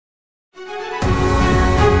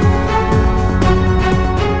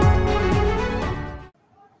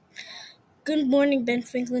morning, Ben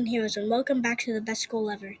Franklin Heroes, and welcome back to the best school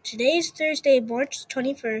ever. Today is Thursday, March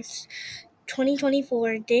 21st,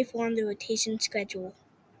 2024, day 4 on the rotation schedule.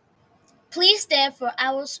 Please stand for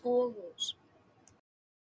our school rules.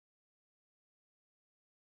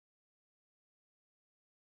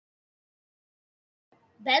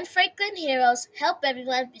 Ben Franklin Heroes help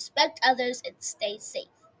everyone, respect others, and stay safe.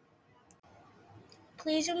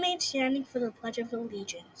 Please remain standing for the Pledge of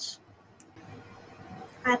Allegiance.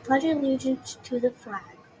 I pledge allegiance to the flag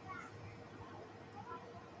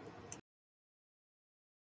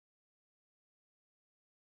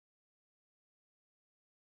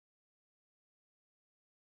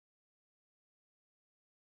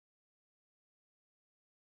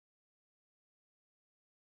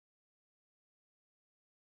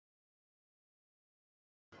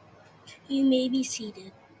You may be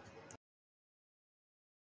seated.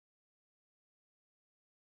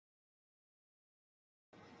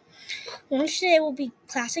 Lunch today will be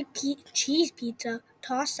classic cheese pizza,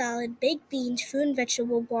 tossed salad, baked beans, fruit and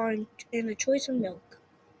vegetable bar, and a choice of milk.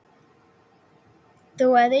 The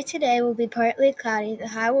weather today will be partly cloudy. The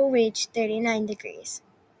high will reach 39 degrees.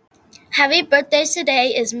 Happy birthday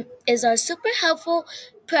today is our super helpful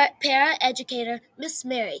para-educator, Miss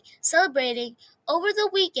Mary. Celebrating over the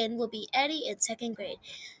weekend will be Eddie in 2nd grade.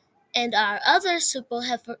 And our other super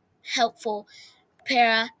helpful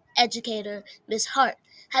para-educator, Miss Hart.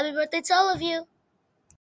 Happy birthday to all of you.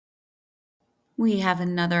 We have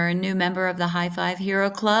another new member of the High Five Hero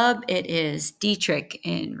Club. It is Dietrich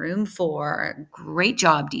in room 4. Great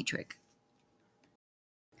job, Dietrich.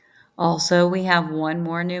 Also, we have one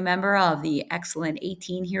more new member of the Excellent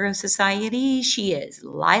 18 Hero Society. She is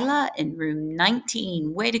Lila in room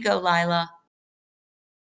 19. Way to go, Lila.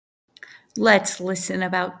 Let's listen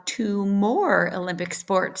about 2 more Olympic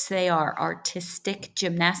sports. They are artistic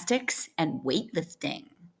gymnastics and weightlifting.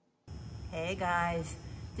 Hey guys,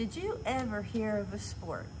 did you ever hear of a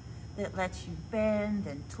sport that lets you bend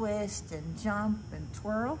and twist and jump and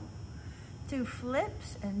twirl? Do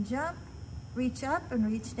flips and jump, reach up and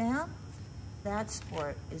reach down? That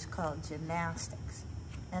sport is called gymnastics.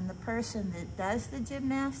 And the person that does the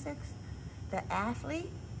gymnastics, the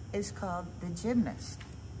athlete, is called the gymnast.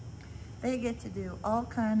 They get to do all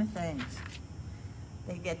kinds of things.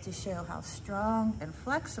 They get to show how strong and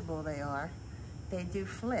flexible they are. They do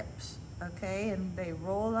flips, okay, and they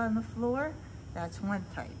roll on the floor. That's one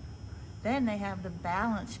type. Then they have the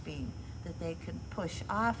balance beam that they can push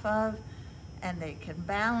off of, and they can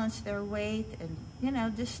balance their weight and,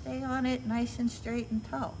 just stay on it nice and straight and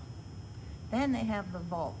tall. Then they have the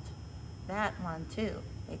vault. That one too.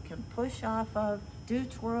 They can push off of, do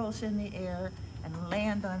twirls in the air, and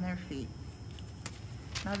land on their feet.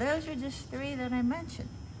 Now those are just 3 that I mentioned.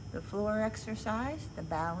 The floor exercise, the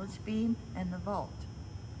balance beam, and the vault.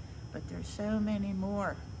 But there's so many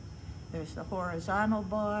more. There's the horizontal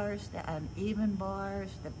bars, the uneven bars,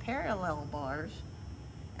 the parallel bars,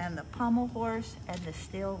 and the pommel horse and the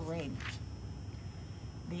steel rings.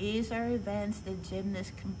 These are events that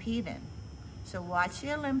gymnasts compete in. So watch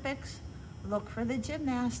the Olympics, look for the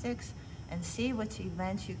gymnastics, and see which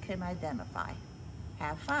events you can identify.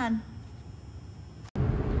 Have fun.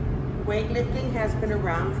 Weightlifting has been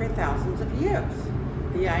around for thousands of years.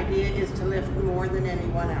 The idea is to lift more than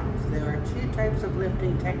anyone else. There are 2 types of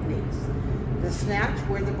lifting techniques. The snatch,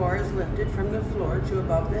 where the bar is lifted from the floor to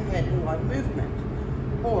above the head in one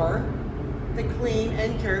movement. Or the clean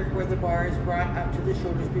and jerk, where the bar is brought up to the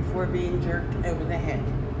shoulders before being jerked over the head.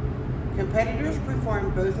 Competitors perform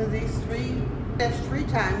both of these 3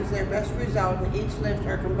 times. Their best result in each lift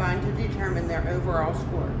are combined to determine their overall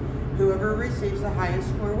score. Whoever receives the highest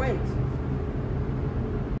score wins.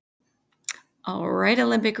 All right,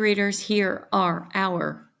 Olympic readers, here are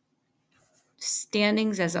our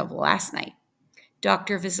standings as of last night.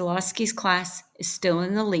 Dr. Vizilowski's class is still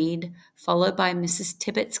in the lead, followed by Mrs.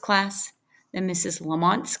 Tippett's class, then Mrs.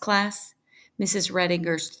 Lamont's class, Mrs.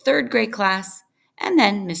 Redinger's 3rd grade class, and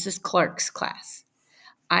then Mrs. Clark's class.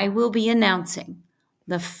 I will be announcing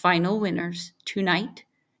the final winners tonight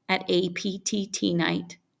at APTT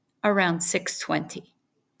night around 6:20.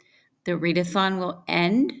 The readathon will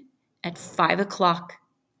end at 5 o'clock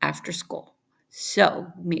after school.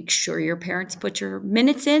 So make sure your parents put your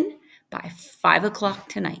minutes in by 5 o'clock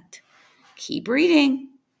tonight. Keep reading.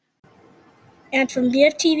 And from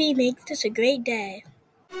BFTV, make this a great day.